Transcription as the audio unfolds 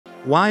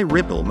Why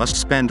Ripple must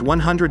spend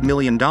 $100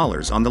 million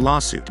on the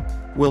lawsuit?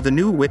 Will the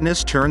new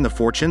witness turn the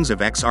fortunes of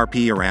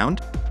XRP around?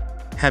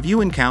 Have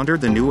you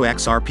encountered the new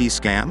XRP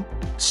scam?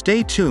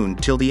 Stay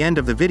tuned till the end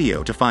of the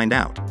video to find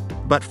out.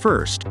 But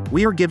first,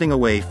 we are giving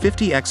away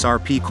 50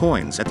 XRP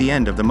coins at the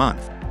end of the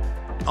month.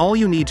 All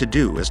you need to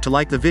do is to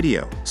like the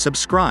video,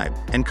 subscribe,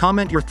 and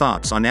comment your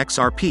thoughts on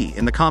XRP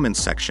in the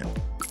comments section.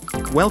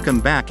 Welcome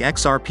back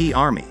XRP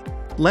Army.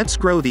 Let's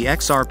grow the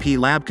XRP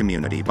Lab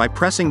community by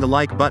pressing the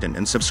like button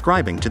and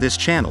subscribing to this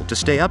channel to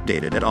stay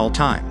updated at all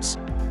times.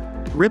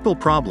 Ripple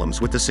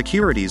problems with the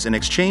Securities and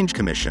Exchange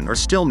Commission are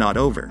still not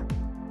over.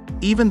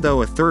 Even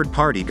though a third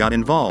party got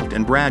involved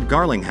and Brad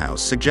Garlinghouse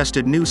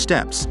suggested new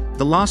steps,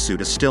 the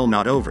lawsuit is still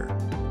not over.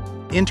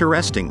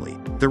 Interestingly,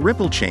 the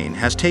Ripple chain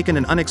has taken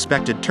an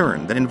unexpected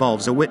turn that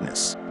involves a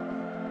witness.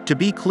 To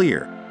be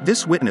clear,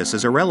 this witness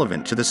is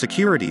irrelevant to the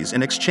Securities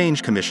and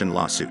Exchange Commission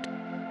lawsuit.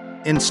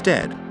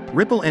 Instead,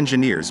 Ripple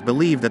engineers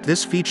believe that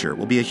this feature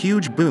will be a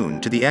huge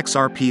boon to the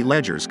XRP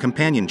ledger's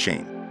companion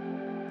chain.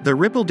 The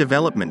Ripple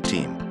development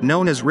team,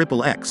 known as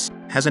Ripple X,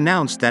 has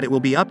announced that it will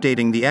be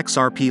updating the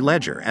XRP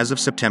ledger as of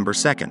September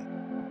 2nd.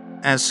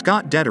 As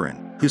Scott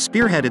Detterin, who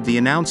spearheaded the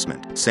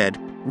announcement, said,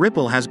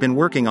 Ripple has been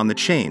working on the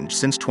change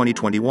since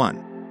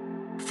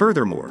 2021.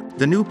 Furthermore,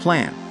 the new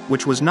plan,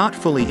 which was not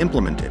fully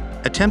implemented,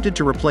 attempted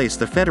to replace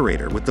the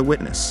federator with the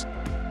witness.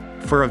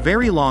 For a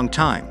very long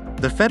time,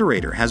 the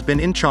federator has been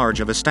in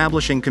charge of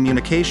establishing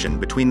communication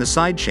between the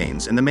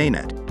sidechains and the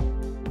mainnet.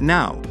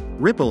 Now,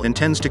 Ripple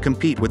intends to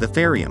compete with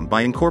Ethereum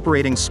by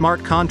incorporating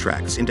smart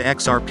contracts into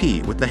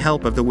XRP with the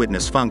help of the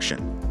witness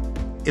function.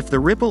 If the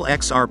Ripple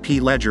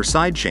XRP ledger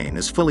sidechain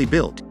is fully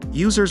built,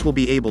 users will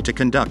be able to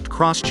conduct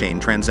cross-chain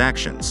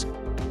transactions.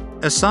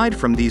 Aside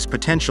from these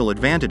potential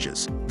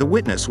advantages, the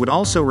witness would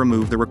also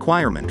remove the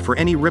requirement for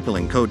any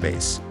rippling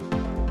codebase.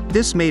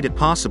 This made it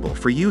possible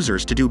for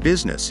users to do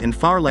business in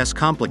far less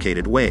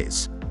complicated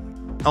ways.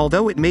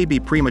 Although it may be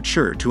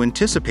premature to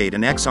anticipate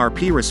an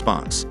XRP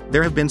response,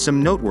 there have been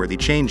some noteworthy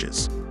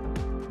changes.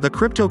 The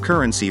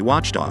cryptocurrency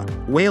watchdog,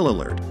 Whale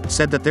Alert,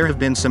 said that there have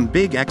been some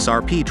big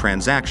XRP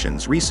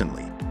transactions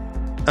recently.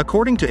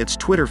 According to its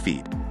Twitter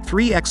feed,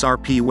 3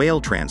 XRP whale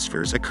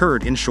transfers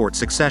occurred in short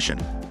succession.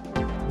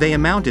 They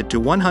amounted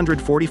to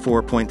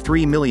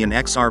 144.3 million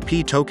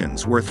XRP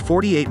tokens worth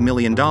 $48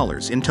 million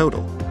in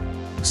total.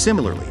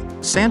 Similarly,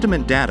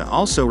 Sentiment data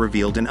also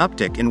revealed an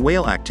uptick in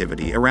whale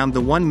activity around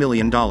the $1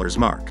 million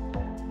mark.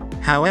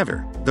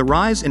 However, the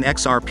rise in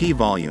XRP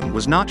volume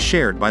was not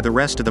shared by the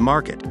rest of the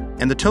market,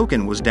 and the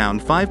token was down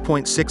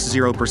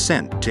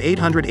 5.60% to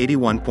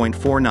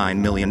 $881.49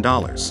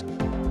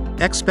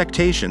 million.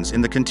 Expectations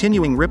in the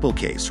continuing Ripple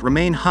case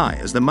remain high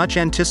as the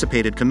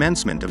much-anticipated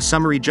commencement of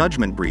summary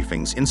judgment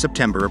briefings in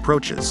September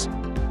approaches.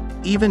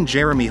 Even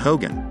Jeremy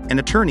Hogan, an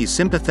attorney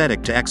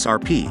sympathetic to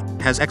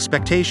XRP, has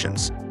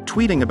expectations,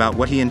 tweeting about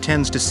what he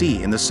intends to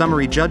see in the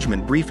summary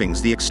judgment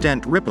briefings the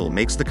extent Ripple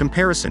makes the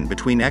comparison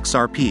between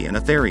XRP and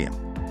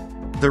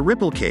Ethereum. The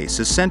Ripple case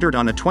is centered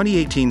on a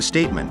 2018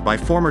 statement by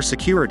former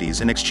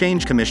Securities and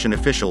Exchange Commission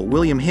official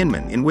William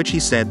Hinman in which he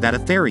said that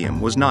Ethereum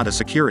was not a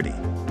security.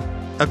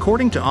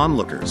 According to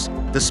onlookers,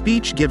 the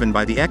speech given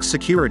by the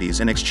ex-Securities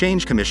and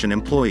Exchange Commission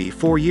employee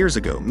 4 years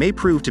ago may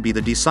prove to be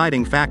the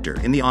deciding factor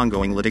in the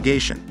ongoing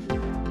litigation.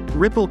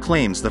 Ripple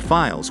claims the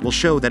files will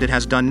show that it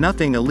has done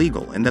nothing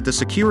illegal and that the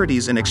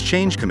Securities and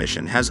Exchange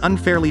Commission has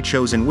unfairly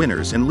chosen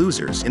winners and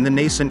losers in the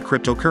nascent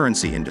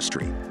cryptocurrency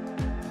industry.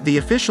 The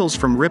officials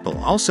from Ripple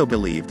also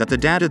believe that the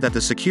data that the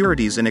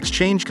Securities and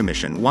Exchange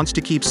Commission wants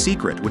to keep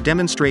secret would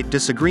demonstrate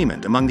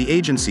disagreement among the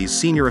agency's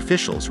senior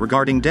officials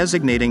regarding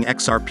designating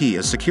XRP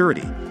as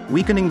security,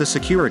 weakening the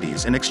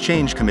Securities and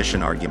Exchange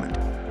Commission argument.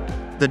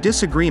 The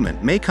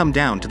disagreement may come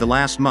down to the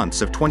last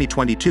months of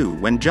 2022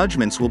 when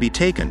judgments will be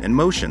taken and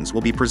motions will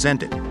be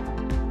presented.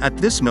 At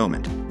this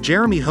moment,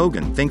 Jeremy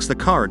Hogan thinks the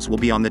cards will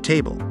be on the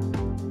table.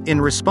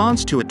 In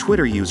response to a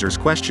Twitter user's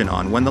question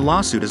on when the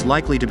lawsuit is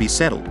likely to be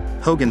settled,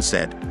 Hogan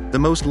said, "The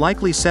most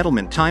likely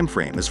settlement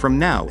timeframe is from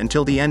now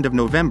until the end of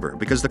November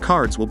because the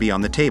cards will be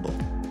on the table."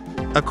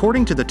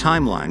 According to the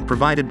timeline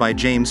provided by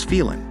James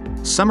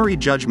Phelan, summary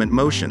judgment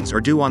motions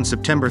are due on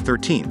September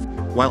 13th,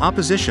 while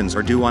oppositions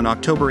are due on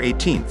October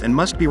 18th and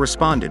must be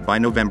responded by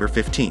November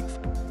 15th.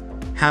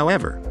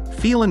 However,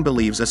 Phelan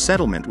believes a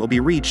settlement will be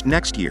reached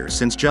next year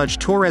since Judge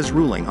Torres'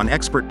 ruling on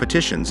expert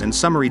petitions and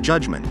summary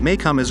judgment may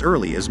come as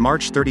early as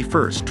March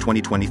 31,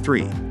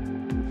 2023.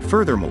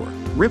 Furthermore,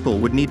 Ripple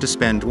would need to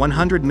spend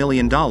 $100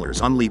 million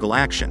on legal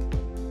action.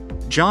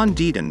 John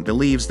Deaton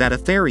believes that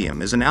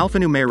Ethereum is an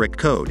alphanumeric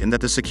code and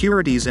that the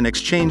Securities and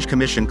Exchange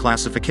Commission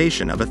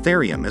classification of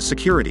Ethereum as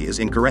security is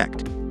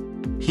incorrect.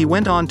 He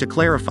went on to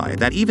clarify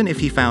that even if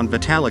he found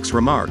Vitalik's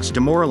remarks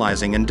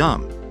demoralizing and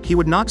dumb, he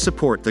would not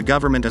support the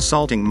government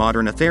assaulting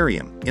modern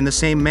Ethereum in the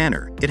same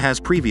manner it has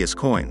previous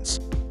coins.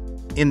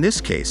 In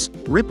this case,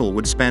 Ripple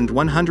would spend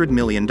 $100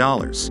 million.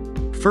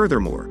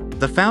 Furthermore,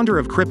 the founder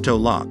of Crypto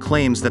Law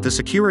claims that the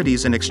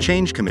Securities and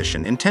Exchange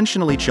Commission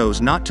intentionally chose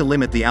not to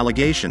limit the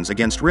allegations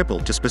against Ripple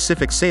to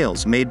specific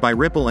sales made by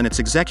Ripple and its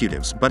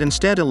executives but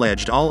instead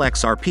alleged all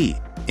XRP,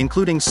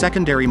 including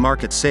secondary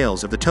market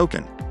sales of the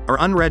token, are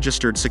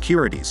unregistered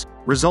securities,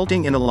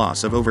 resulting in a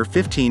loss of over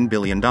 $15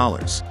 billion.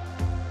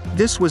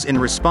 This was in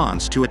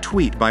response to a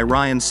tweet by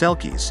Ryan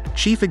Selkis,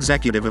 chief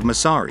executive of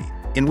Messari,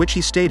 in which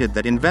he stated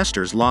that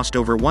investors lost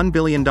over $1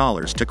 billion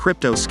to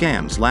crypto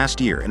scams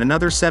last year and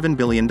another $7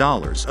 billion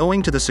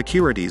owing to the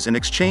Securities and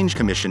Exchange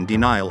Commission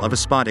denial of a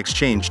spot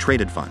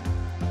exchange-traded fund.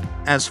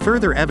 As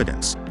further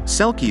evidence,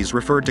 Selkis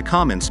referred to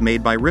comments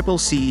made by Ripple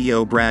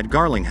CEO Brad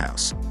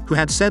Garlinghouse, who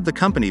had said the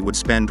company would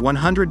spend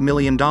 $100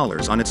 million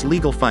on its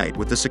legal fight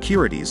with the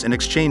Securities and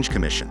Exchange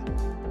Commission.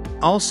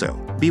 Also,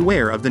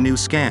 beware of the new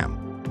scam.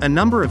 A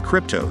number of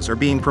cryptos are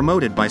being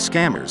promoted by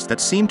scammers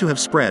that seem to have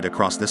spread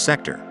across the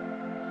sector.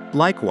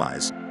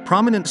 Likewise,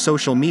 prominent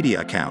social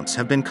media accounts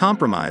have been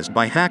compromised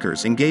by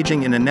hackers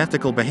engaging in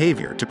unethical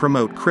behavior to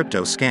promote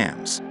crypto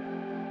scams.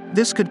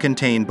 This could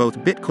contain both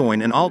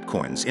Bitcoin and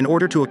altcoins in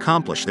order to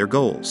accomplish their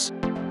goals.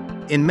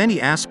 In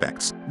many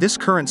aspects, this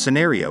current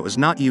scenario is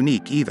not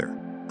unique either.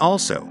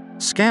 Also,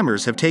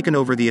 scammers have taken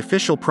over the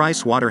official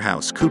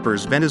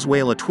PricewaterhouseCoopers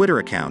Venezuela Twitter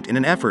account in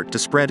an effort to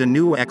spread a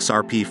new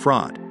XRP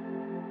fraud.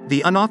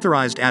 The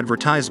unauthorized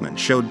advertisement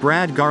showed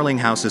Brad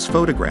Garlinghouse's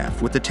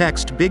photograph with the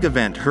text "Big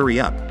Event Hurry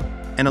Up,"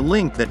 and a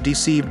link that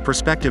deceived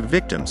prospective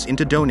victims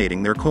into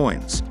donating their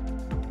coins.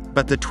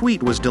 But the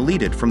tweet was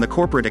deleted from the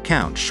corporate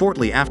account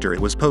shortly after it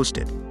was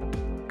posted.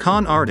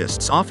 Con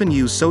artists often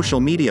use social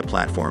media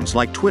platforms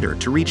like Twitter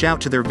to reach out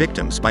to their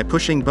victims by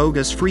pushing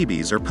bogus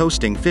freebies or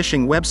posting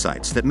phishing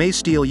websites that may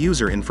steal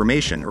user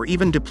information or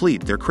even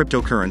deplete their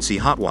cryptocurrency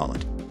hot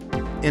wallet.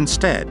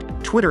 Instead,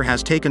 Twitter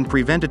has taken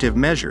preventative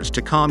measures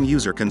to calm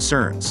user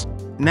concerns.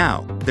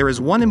 Now, there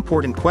is one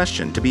important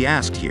question to be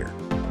asked here.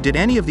 Did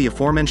any of the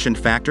aforementioned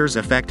factors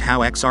affect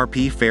how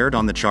XRP fared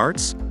on the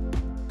charts?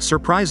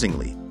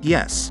 Surprisingly,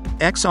 yes.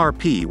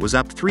 XRP was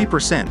up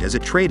 3% as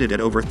it traded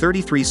at over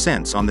 33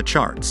 cents on the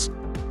charts.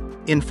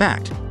 In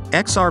fact,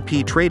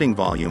 XRP trading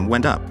volume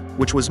went up,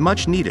 which was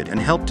much needed and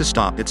helped to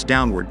stop its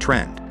downward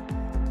trend.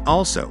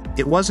 Also,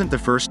 it wasn't the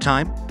first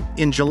time.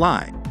 In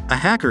July, a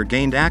hacker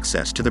gained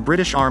access to the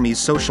British Army's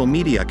social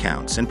media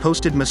accounts and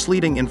posted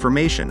misleading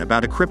information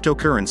about a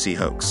cryptocurrency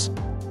hoax.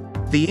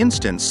 The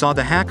instance saw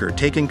the hacker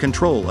taking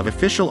control of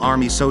official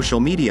Army social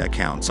media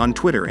accounts on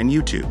Twitter and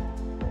YouTube.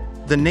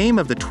 The name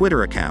of the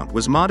Twitter account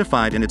was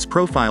modified and its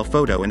profile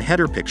photo and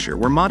header picture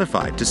were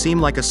modified to seem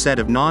like a set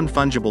of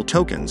non-fungible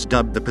tokens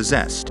dubbed the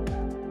Possessed.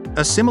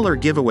 A similar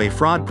giveaway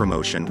fraud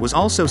promotion was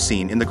also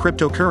seen in the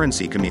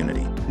cryptocurrency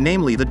community,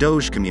 namely the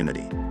Doge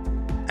community.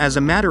 As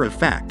a matter of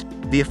fact,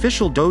 the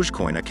official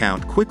Dogecoin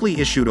account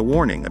quickly issued a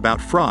warning about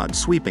fraud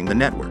sweeping the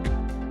network.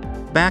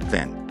 Back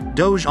then,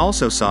 Doge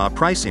also saw a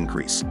price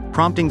increase,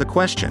 prompting the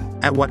question,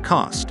 at what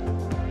cost?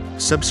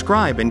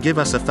 Subscribe and give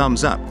us a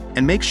thumbs up,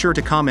 and make sure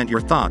to comment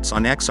your thoughts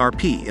on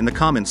XRP in the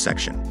comments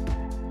section.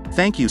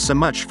 Thank you so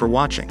much for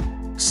watching.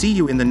 See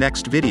you in the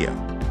next video.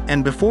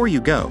 And before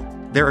you go,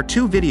 there are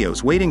 2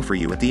 videos waiting for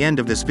you at the end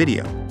of this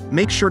video.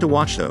 Make sure to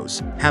watch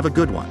those. Have a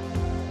good one.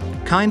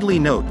 Kindly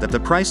note that the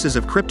prices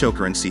of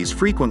cryptocurrencies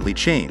frequently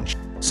change,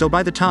 so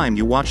by the time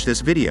you watch this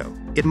video,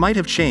 it might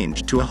have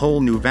changed to a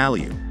whole new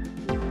value.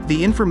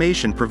 The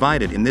information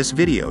provided in this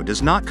video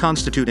does not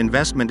constitute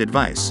investment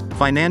advice,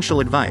 financial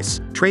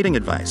advice, trading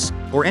advice,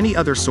 or any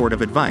other sort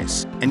of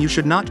advice, and you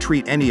should not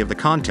treat any of the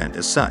content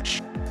as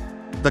such.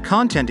 The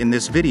content in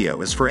this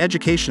video is for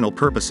educational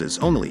purposes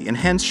only and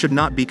hence should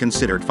not be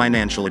considered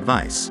financial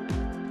advice.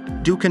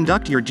 Do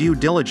conduct your due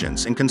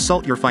diligence and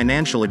consult your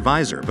financial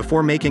advisor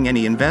before making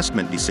any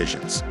investment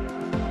decisions.